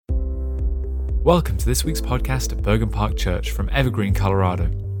Welcome to this week's podcast at Bergen Park Church from Evergreen,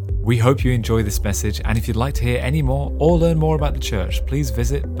 Colorado. We hope you enjoy this message, and if you'd like to hear any more or learn more about the church, please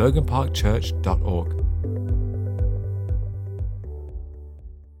visit bergenparkchurch.org.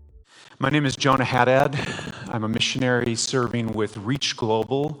 My name is Jonah Haddad. I'm a missionary serving with Reach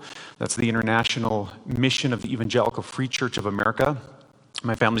Global. That's the international mission of the Evangelical Free Church of America.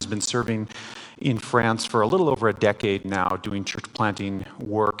 My family's been serving in France for a little over a decade now, doing church planting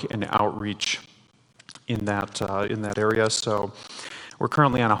work and outreach in that area. So we're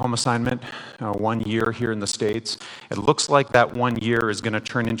currently on a home assignment, 1 year here in the States. It looks like that 1 year is going to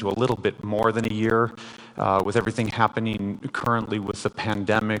turn into a little bit more than a year with everything happening currently with the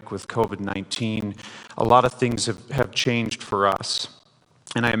pandemic, with COVID-19. A lot of things have changed for us.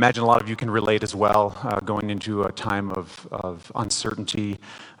 And I imagine a lot of you can relate as well, going into a time of uncertainty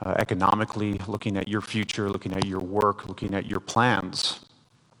economically, looking at your future, looking at your work, looking at your plans.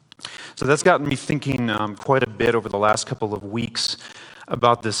 So that's gotten me thinking quite a bit over the last couple of weeks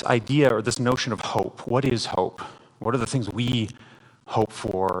about this idea or this notion of hope. What is hope? What are the things we hope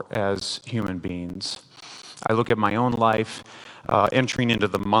for as human beings? I look at my own life, entering into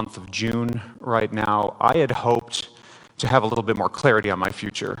the month of June right now. I had hoped to have a little bit more clarity on my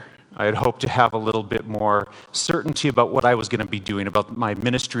future. I had hoped to have a little bit more certainty about what I was going to be doing, about my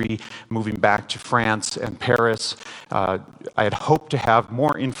ministry, moving back to France and Paris. I had hoped to have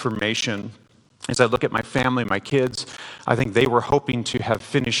more information. As I look at my family, my kids, I think they were hoping to have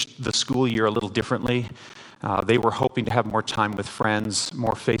finished the school year a little differently. They were hoping to have more time with friends,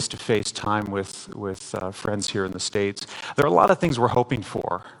 more face-to-face time with friends here in the States. There are a lot of things we're hoping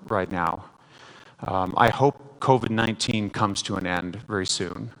for right now. I hope COVID-19 comes to an end very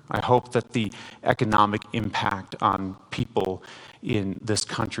soon. I hope that the economic impact on people in this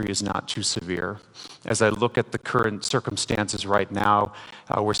country is not too severe. As I look at the current circumstances right now,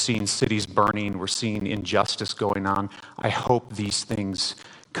 we're seeing cities burning, we're seeing injustice going on. I hope these things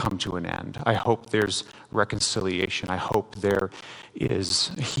come to an end. I hope there's reconciliation. I hope there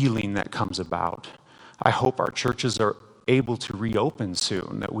is healing that comes about. I hope our churches are able to reopen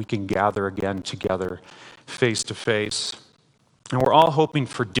soon, that we can gather again together face to face. And we're all hoping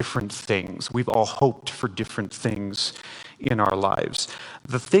for different things. We've all hoped for different things in our lives.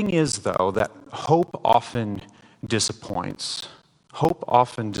 The thing is, though, that hope often disappoints. Hope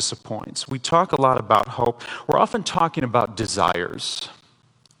often disappoints. We talk a lot about hope. We're often talking about desires,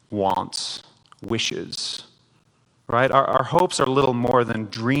 wants, wishes, right? Our hopes are little more than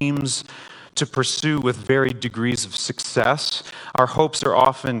dreams to pursue with varied degrees of success. Our hopes are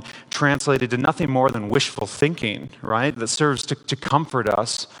often translated to nothing more than wishful thinking, right? That serves to comfort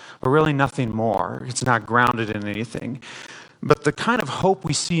us, but really nothing more. It's not grounded in anything. But the kind of hope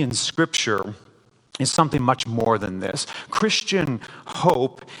we see in Scripture is something much more than this. Christian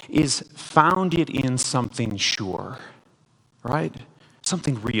hope is founded in something sure, right?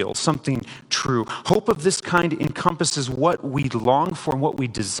 Something real, something true. Hope of this kind encompasses what we long for and what we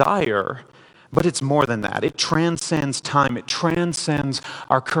desire, but it's more than that. It transcends time. It transcends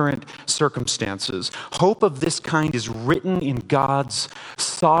our current circumstances. Hope of this kind is written in God's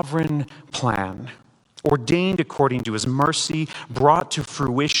sovereign plan, ordained according to his mercy, brought to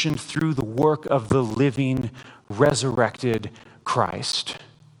fruition through the work of the living, resurrected Christ.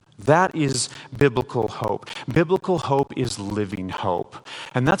 That is biblical hope. Biblical hope is living hope.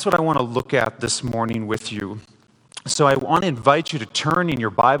 And that's what I want to look at this morning with you. So I want to invite you to turn in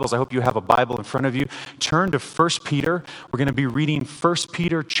your Bibles. I hope you have a Bible in front of you. Turn to 1 Peter. We're going to be reading 1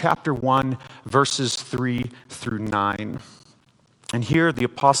 Peter chapter 1, verses 3 through 9. And here the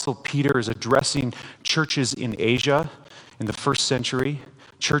Apostle Peter is addressing churches in Asia in the first century,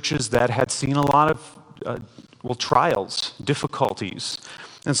 churches that had seen a lot of trials, difficulties.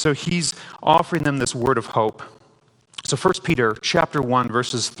 And so he's offering them this word of hope. So 1 Peter chapter 1,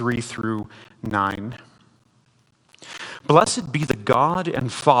 verses 3 through 9. Blessed be the God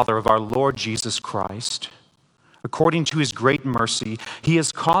and Father of our Lord Jesus Christ. According to his great mercy, he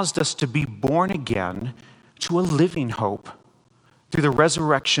has caused us to be born again to a living hope through the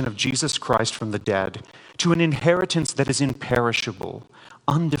resurrection of Jesus Christ from the dead, to an inheritance that is imperishable,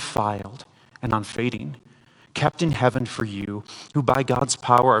 undefiled, and unfading, kept in heaven for you, who by God's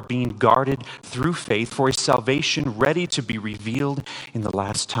power are being guarded through faith for a salvation ready to be revealed in the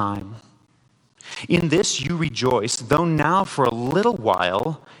last time. In this you rejoice, though now for a little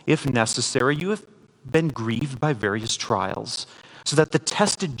while, if necessary, you have been grieved by various trials, so that the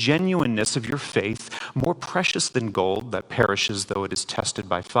tested genuineness of your faith, more precious than gold that perishes though it is tested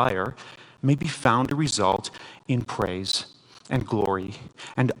by fire, may be found to result in praise and glory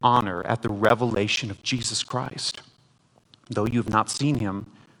and honor at the revelation of Jesus Christ. Though you have not seen him,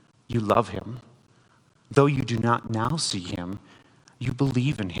 you love him. Though you do not now see him, you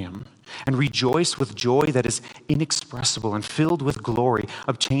believe in him and rejoice with joy that is inexpressible and filled with glory,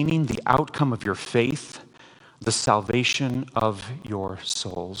 obtaining the outcome of your faith, the salvation of your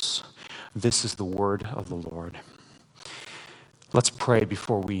souls. This is the word of the Lord. Let's pray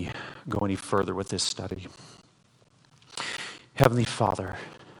before we go any further with this study. Heavenly Father,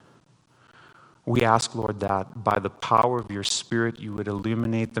 we ask, Lord, that by the power of your Spirit, you would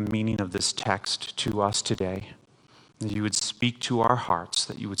illuminate the meaning of this text to us today, that you would speak to our hearts,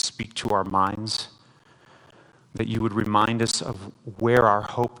 that you would speak to our minds, that you would remind us of where our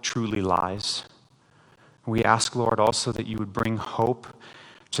hope truly lies. We ask, Lord, also that you would bring hope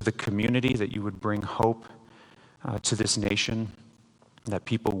to the community, that you would bring hope to this nation, that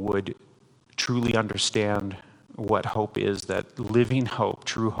people would truly understand what hope is, that living hope,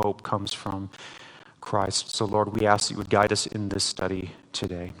 true hope, comes from Christ. So, Lord, we ask that you would guide us in this study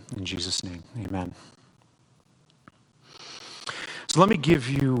today. In Jesus' name, amen. So let me give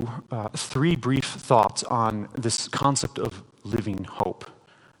you 3 brief thoughts on this concept of living hope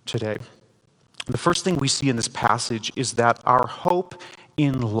today. The first thing we see in this passage is that our hope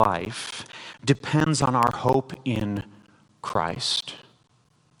in life depends on our hope in Christ.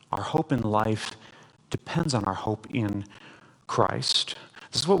 Our hope in life depends on our hope in Christ.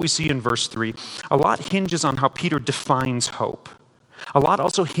 This is what we see in verse 3. A lot hinges on how Peter defines hope. A lot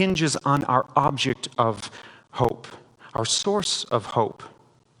also hinges on our object of hope, our source of hope.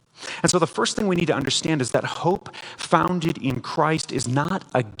 And so the first thing we need to understand is that hope founded in Christ is not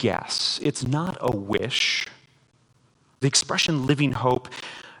a guess. It's not a wish. The expression living hope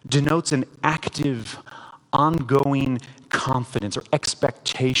denotes an active, ongoing confidence or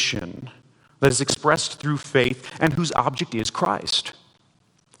expectation that is expressed through faith and whose object is Christ.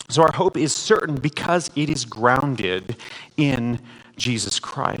 So our hope is certain because it is grounded in Jesus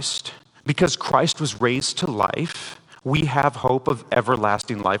Christ. Because Christ was raised to life, we have hope of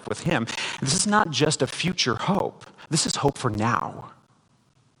everlasting life with him. This is not just a future hope. This is hope for now.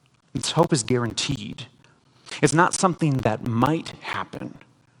 This hope is guaranteed. It's not something that might happen.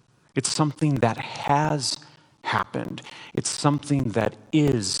 It's something that has happened. It's something that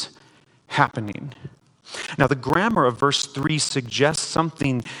is happening. Now, the grammar of verse 3 suggests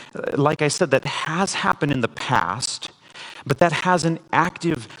something, like I said, that has happened in the past, but that has an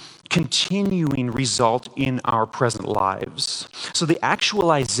active, continuing result in our present lives. So the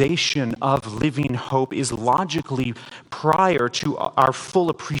actualization of living hope is logically prior to our full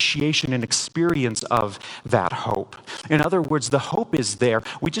appreciation and experience of that hope. In other words, the hope is there.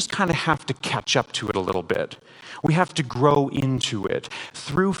 We just kind of have to catch up to it a little bit. We have to grow into it.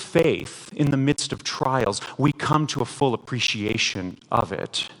 Through faith, in the midst of trials, we come to a full appreciation of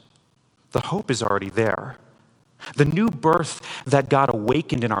it. The hope is already there. The new birth that God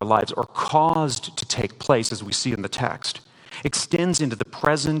awakened in our lives or caused to take place, as we see in the text, extends into the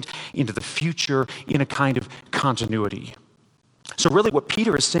present, into the future, in a kind of continuity. So really what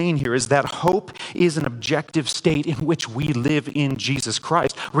Peter is saying here is that hope is an objective state in which we live in Jesus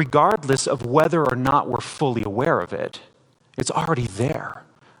Christ, regardless of whether or not we're fully aware of it. It's already there.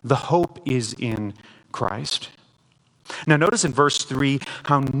 The hope is in Christ. Now notice in verse 3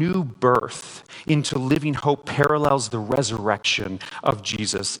 how new birth into living hope parallels the resurrection of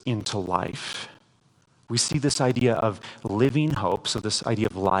Jesus into life. We see this idea of living hope, so this idea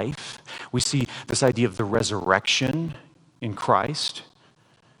of life. We see this idea of the resurrection in Christ,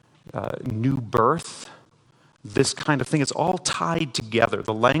 new birth, this kind of thing. It's all tied together.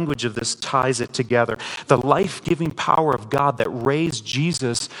 The language of this ties it together. The life-giving power of God that raised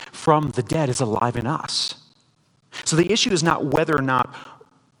Jesus from the dead is alive in us. So the issue is not whether or not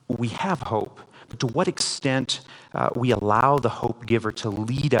we have hope, but to what extent we allow the hope giver to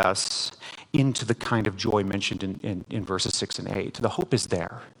lead us into the kind of joy mentioned in verses 6 and 8. The hope is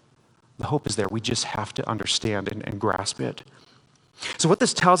there. The hope is there. We just have to understand and grasp it. So what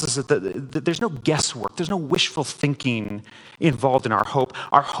this tells us is that there's no guesswork. There's no wishful thinking involved in our hope.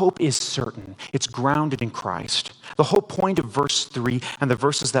 Our hope is certain. It's grounded in Christ. The whole point of verse 3 and the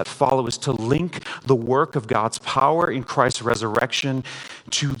verses that follow is to link the work of God's power in Christ's resurrection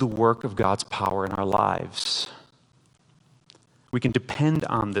to the work of God's power in our lives. We can depend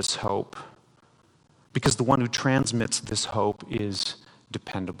on this hope because the one who transmits this hope is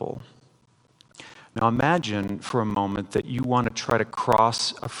dependable. Now imagine for a moment that you want to try to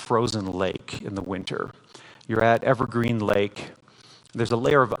cross a frozen lake in the winter. You're at Evergreen Lake. There's a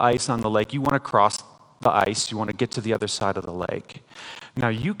layer of ice on the lake. You want to cross the ice. You want to get to the other side of the lake. Now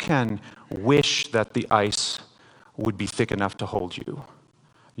you can wish that the ice would be thick enough to hold you.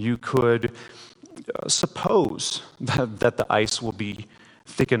 You could suppose that the ice will be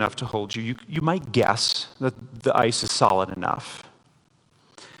thick enough to hold you. You might guess that the ice is solid enough.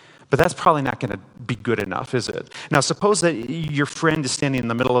 But that's probably not going to be good enough, is it? Now, suppose that your friend is standing in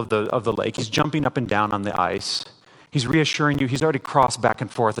the middle of the lake. He's jumping up and down on the ice. He's reassuring you. He's already crossed back and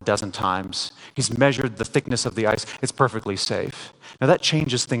forth a dozen times. He's measured the thickness of the ice. It's perfectly safe. Now, that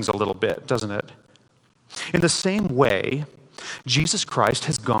changes things a little bit, doesn't it? In the same way, Jesus Christ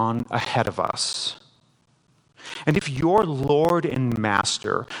has gone ahead of us. And if your Lord and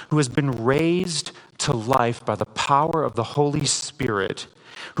Master, who has been raised to life by the power of the Holy Spirit,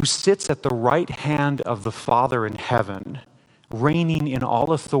 who sits at the right hand of the Father in heaven, reigning in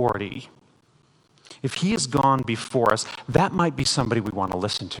all authority, if he has gone before us, that might be somebody we want to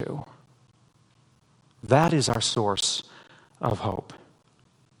listen to. That is our source of hope.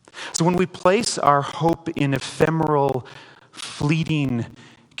 So when we place our hope in ephemeral, fleeting,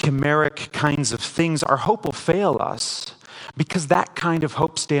 chimeric kinds of things, our hope will fail us because that kind of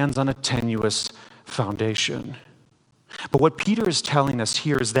hope stands on a tenuous foundation. But what Peter is telling us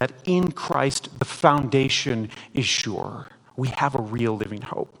here is that in Christ, the foundation is sure. We have a real living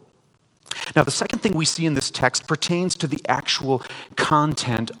hope. Now, the second thing we see in this text pertains to the actual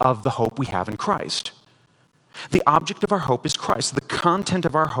content of the hope we have in Christ. The object of our hope is Christ. The content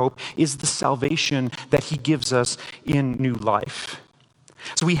of our hope is the salvation that he gives us in new life.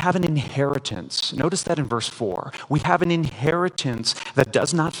 So we have an inheritance. Notice that in verse 4. We have an inheritance that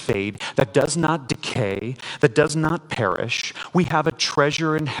does not fade, that does not decay, that does not perish. We have a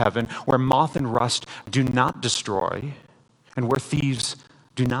treasure in heaven where moth and rust do not destroy, and where thieves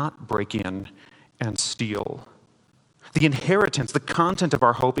do not break in and steal. The inheritance, the content of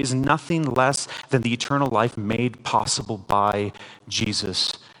our hope is nothing less than the eternal life made possible by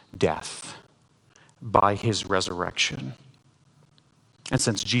Jesus' death, by his resurrection. And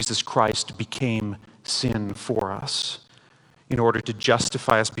since Jesus Christ became sin for us, in order to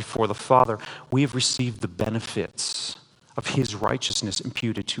justify us before the Father, we have received the benefits of his righteousness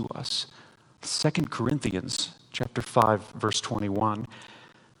imputed to us. 2 Corinthians chapter 5, verse 21.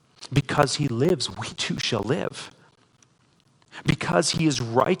 Because he lives, we too shall live. Because he is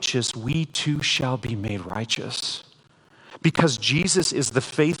righteous, we too shall be made righteous. Because Jesus is the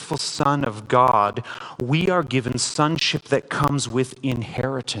faithful Son of God, we are given sonship that comes with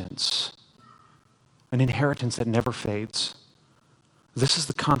inheritance. An inheritance that never fades. This is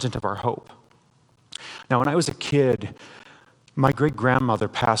the content of our hope. Now, when I was a kid, my great-grandmother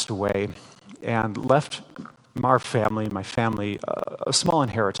passed away and left my family, a small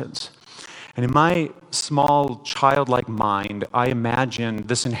inheritance. And in my small childlike mind, I imagined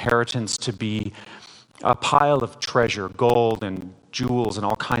this inheritance to be a pile of treasure, gold and jewels and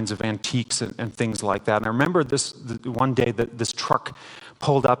all kinds of antiques and things like that. And I remember one day that this truck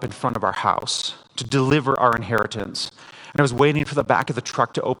pulled up in front of our house to deliver our inheritance. And I was waiting for the back of the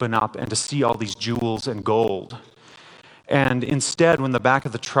truck to open up and to see all these jewels and gold. And instead, when the back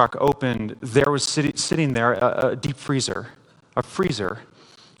of the truck opened, there was sitting there a deep freezer, a freezer.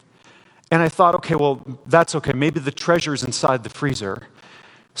 And I thought, okay, well, that's okay. Maybe the treasure's inside the freezer.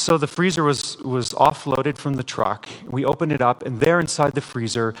 So the freezer was offloaded from the truck. We opened it up, and there inside the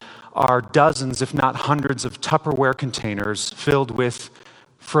freezer are dozens, if not hundreds, of Tupperware containers filled with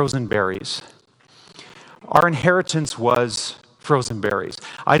frozen berries. Our inheritance was frozen berries.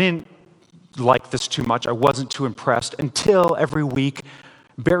 I didn't like this too much. I wasn't too impressed until every week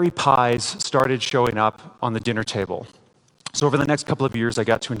berry pies started showing up on the dinner table. So over the next couple of years, I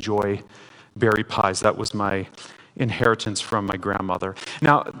got to enjoy berry pies. That was my inheritance from my grandmother.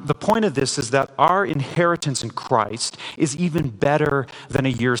 Now, the point of this is that our inheritance in Christ is even better than a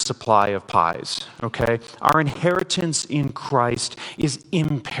year's supply of pies, okay? Our inheritance in Christ is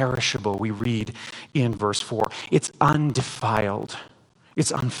imperishable, we read in verse 4. It's undefiled.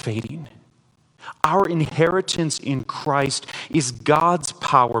 It's unfading. Our inheritance in Christ is God's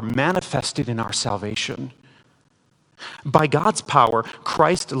power manifested in our salvation. By God's power,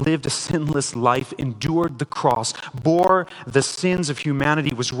 Christ lived a sinless life, endured the cross, bore the sins of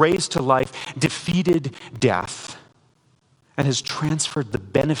humanity, was raised to life, defeated death, and has transferred the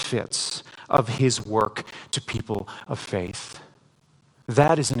benefits of his work to people of faith.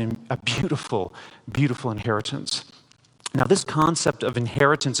 That is a beautiful, beautiful inheritance. Now, this concept of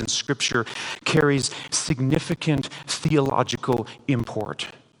inheritance in Scripture carries significant theological import.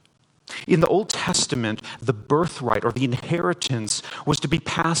 In the Old Testament, the birthright or the inheritance was to be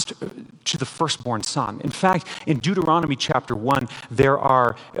passed to the firstborn son. In fact, in Deuteronomy chapter 1, there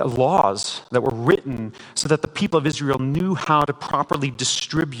are laws that were written so that the people of Israel knew how to properly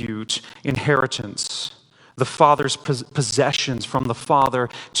distribute inheritance, the father's possessions from the father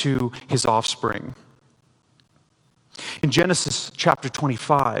to his offspring. In Genesis chapter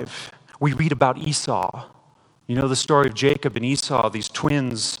 25, we read about Esau. You know the story of Jacob and Esau, these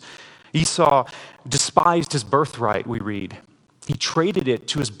twins. Esau despised his birthright, we read. He traded it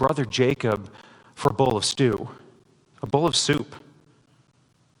to his brother Jacob for a bowl of stew, a bowl of soup.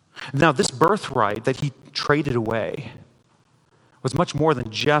 Now, this birthright that he traded away was much more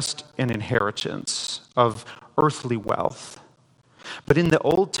than just an inheritance of earthly wealth. But in the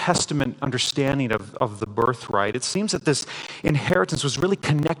Old Testament understanding of the birthright, it seems that this inheritance was really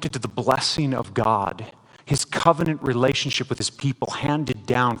connected to the blessing of God, his covenant relationship with his people handed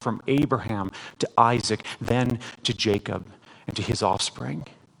down from Abraham to Isaac, then to Jacob and to his offspring.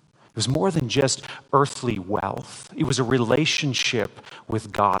 It was more than just earthly wealth. It was a relationship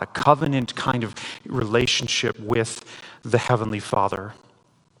with God, a covenant kind of relationship with the Heavenly Father.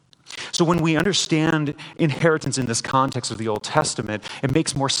 So when we understand inheritance in this context of the Old Testament, it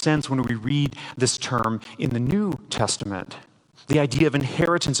makes more sense when we read this term in the New Testament. The idea of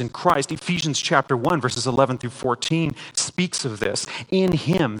inheritance in Christ, Ephesians chapter 1, verses 11 through 14, speaks of this. In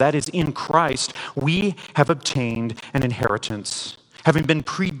him, that is in Christ, we have obtained an inheritance, having been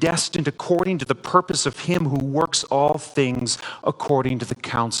predestined according to the purpose of him who works all things according to the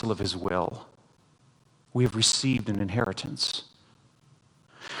counsel of his will. We have received an inheritance.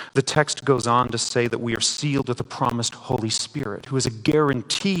 The text goes on to say that we are sealed with the promised Holy Spirit, who is a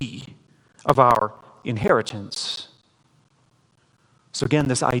guarantee of our inheritance. So again,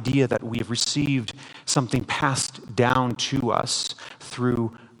 this idea that we have received something passed down to us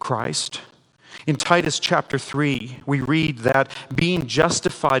through Christ. In Titus chapter 3, we read that being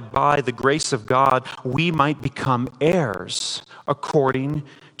justified by the grace of God, we might become heirs according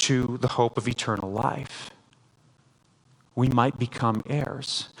to the hope of eternal life. We might become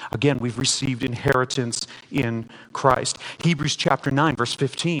heirs. Again, we've received inheritance in Christ. Hebrews chapter 9, verse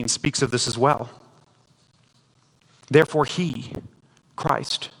 15 speaks of this as well. Therefore he,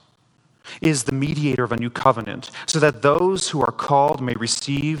 Christ, is the mediator of a new covenant, so that those who are called may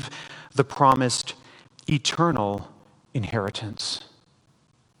receive the promised eternal inheritance.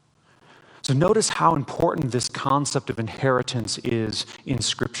 So notice how important this concept of inheritance is in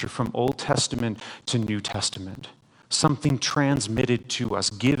Scripture, from Old Testament to New Testament. Something transmitted to us,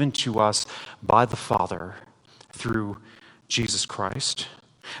 given to us by the Father through Jesus Christ.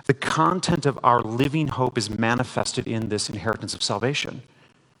 The content of our living hope is manifested in this inheritance of salvation.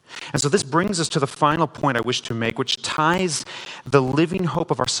 And so this brings us to the final point I wish to make, which ties the living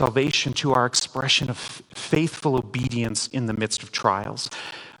hope of our salvation to our expression of faithful obedience in the midst of trials.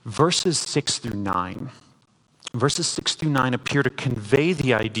 Verses 6 through 9. Verses 6 through 9 appear to convey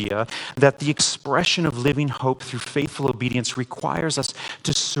the idea that the expression of living hope through faithful obedience requires us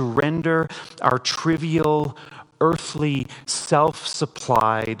to surrender our trivial, earthly,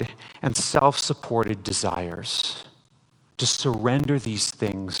 self-supplied, and self-supported desires. To surrender these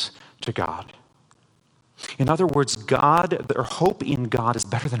things to God. In other words, hope in God is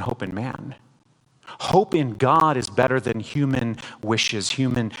better than hope in man. Hope in God is better than human wishes,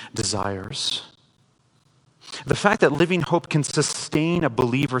 human desires. The fact that living hope can sustain a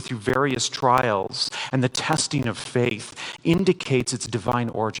believer through various trials and the testing of faith indicates its divine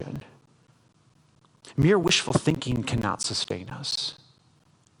origin. Mere wishful thinking cannot sustain us.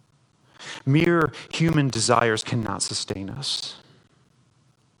 Mere human desires cannot sustain us.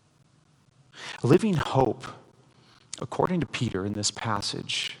 Living hope, according to Peter in this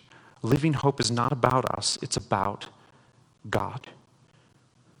passage, living hope is not about us, it's about God.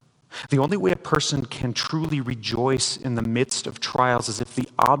 The only way a person can truly rejoice in the midst of trials is if the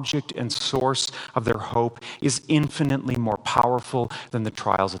object and source of their hope is infinitely more powerful than the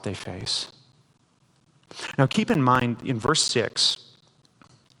trials that they face. Now keep in mind, in verse 6,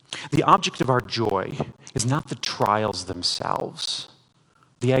 the object of our joy is not the trials themselves.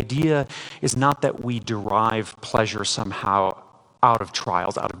 The idea is not that we derive pleasure somehow out of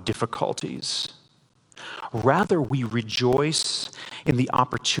trials, out of difficulties. Rather, we rejoice in the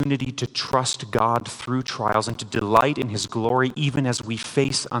opportunity to trust God through trials and to delight in his glory even as we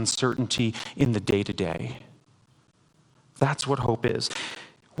face uncertainty in the day-to-day. That's what hope is.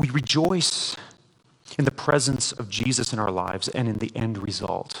 We rejoice in the presence of Jesus in our lives and in the end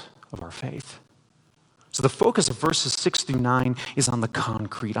result of our faith. So the focus of verses 6 through 9 is on the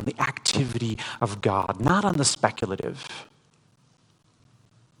concrete, on the activity of God, not on the speculative.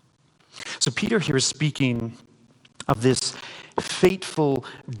 So Peter here is speaking of this fateful,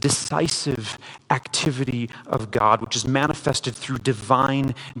 decisive activity of God, which is manifested through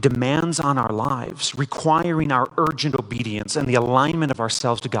divine demands on our lives, requiring our urgent obedience and the alignment of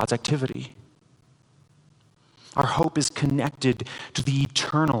ourselves to God's activity. Our hope is connected to the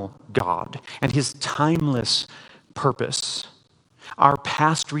eternal God and his timeless purpose. our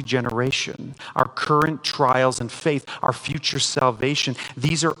past regeneration, our current trials and faith, our future salvation,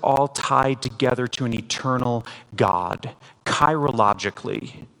 these are all tied together to an eternal God,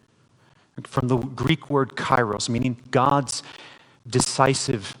 chirologically, from the Greek word kairos, meaning God's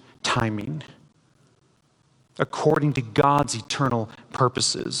decisive timing, according to God's eternal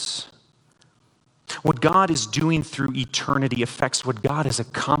purposes. What God is doing through eternity affects what God has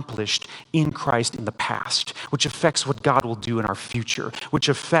accomplished in Christ in the past, which affects what God will do in our future, which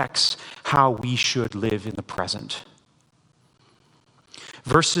affects how we should live in the present.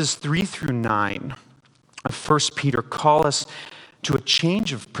 Verses 3 through 9 of 1 Peter call us to a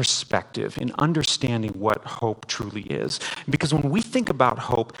change of perspective in understanding what hope truly is. Because when we think about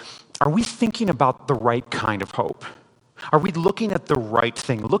hope, are we thinking about the right kind of hope? Are we looking at the right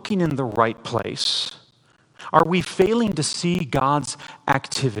thing, looking in the right place? Are we failing to see God's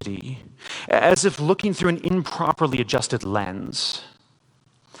activity as if looking through an improperly adjusted lens?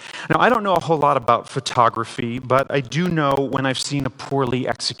 Now, I don't know a whole lot about photography, but I do know when I've seen a poorly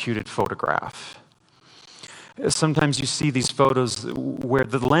executed photograph. Sometimes you see these photos where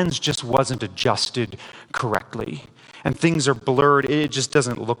the lens just wasn't adjusted correctly and things are blurred. It just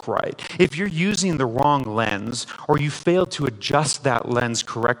doesn't look right. If you're using the wrong lens or you fail to adjust that lens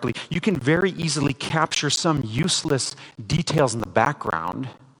correctly, you can very easily capture some useless details in the background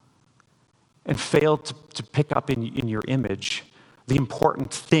and fail to pick up in your image the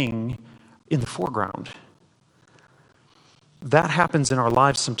important thing in the foreground. That happens in our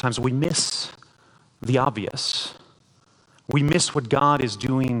lives sometimes. We miss the obvious. We miss what God is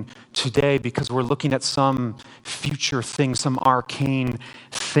doing today because we're looking at some future thing, some arcane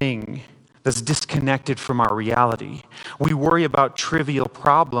thing that's disconnected from our reality. We worry about trivial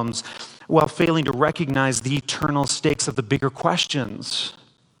problems while failing to recognize the eternal stakes of the bigger questions.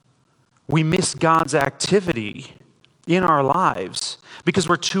 We miss God's activity in our lives because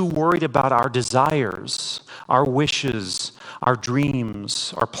we're too worried about our desires, our wishes, our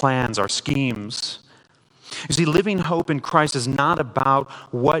dreams, our plans, our schemes. You see, living hope in Christ is not about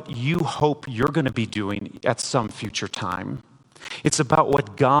what you hope you're going to be doing at some future time. It's about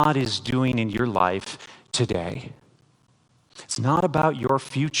what God is doing in your life today. It's not about your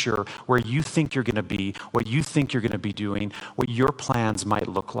future, where you think you're going to be, what you think you're going to be doing, what your plans might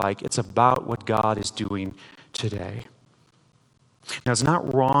look like. It's about what God is doing today. Now, it's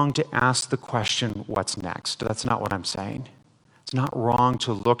not wrong to ask the question, what's next? That's not what I'm saying. It's not wrong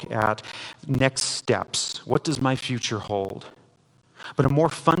to look at next steps. What does my future hold? But a more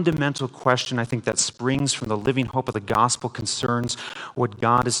fundamental question, I think, that springs from the living hope of the gospel concerns what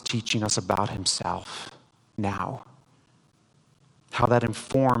God is teaching us about himself now. How that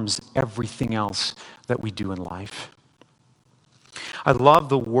informs everything else that we do in life. I love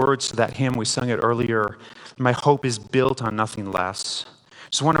the words to that hymn. We sung it earlier. My hope is built on nothing less.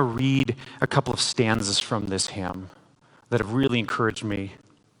 Just want to read a couple of stanzas from this hymn that have really encouraged me.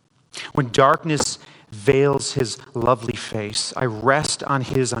 When darkness veils his lovely face, I rest on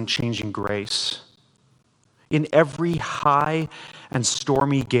his unchanging grace. In every high and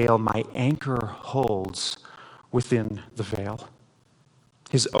stormy gale, my anchor holds within the veil.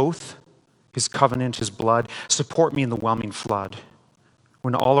 His oath, his covenant, his blood support me in the whelming flood.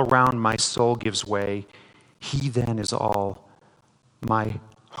 When all around my soul gives way, he then is all my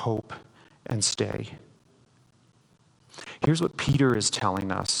hope and stay. Here's what Peter is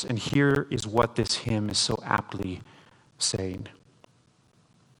telling us, and here is what this hymn is so aptly saying.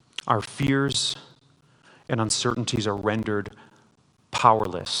 Our fears and uncertainties are rendered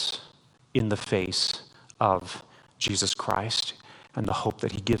powerless in the face of Jesus Christ and the hope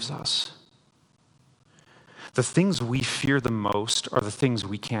that he gives us. The things we fear the most are the things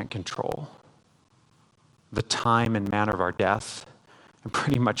we can't control. The time and manner of our death, and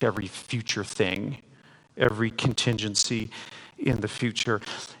pretty much every future thing, every contingency in the future.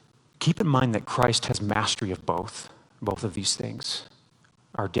 Keep in mind that Christ has mastery of both of these things.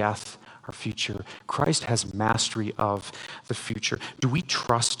 Our death, our future. Christ has mastery of the future. Do we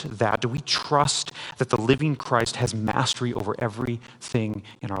trust that? Do we trust that the living Christ has mastery over everything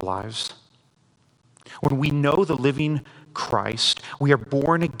in our lives? When we know the living Christ, we are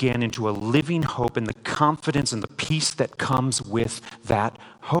born again into a living hope and the confidence and the peace that comes with that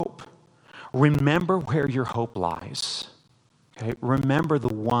hope. Remember where your hope lies. Okay? Remember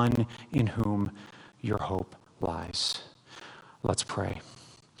the one in whom your hope lies. Let's pray.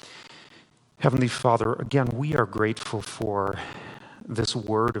 Heavenly Father, again, we are grateful for this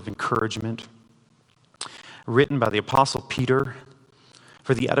word of encouragement written by the Apostle Peter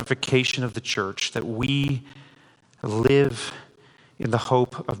for the edification of the church, that we live in the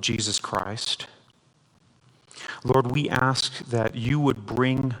hope of Jesus Christ. Lord, we ask that you would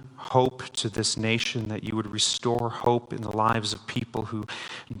bring hope to this nation, that you would restore hope in the lives of people who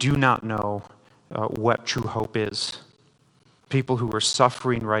do not know what true hope is. People who are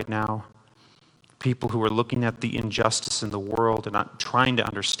suffering right now, people who are looking at the injustice in the world and not trying to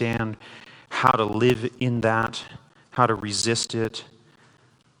understand how to live in that, how to resist it.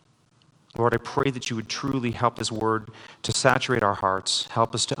 Lord, I pray that you would truly help this word to saturate our hearts,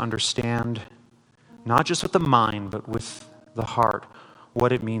 help us to understand, not just with the mind, but with the heart,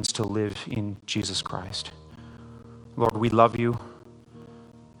 what it means to live in Jesus Christ. Lord, we love you.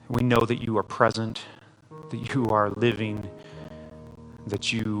 We know that you are present, that you are living,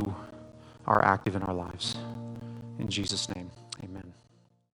 that you are active in our lives. In Jesus' name.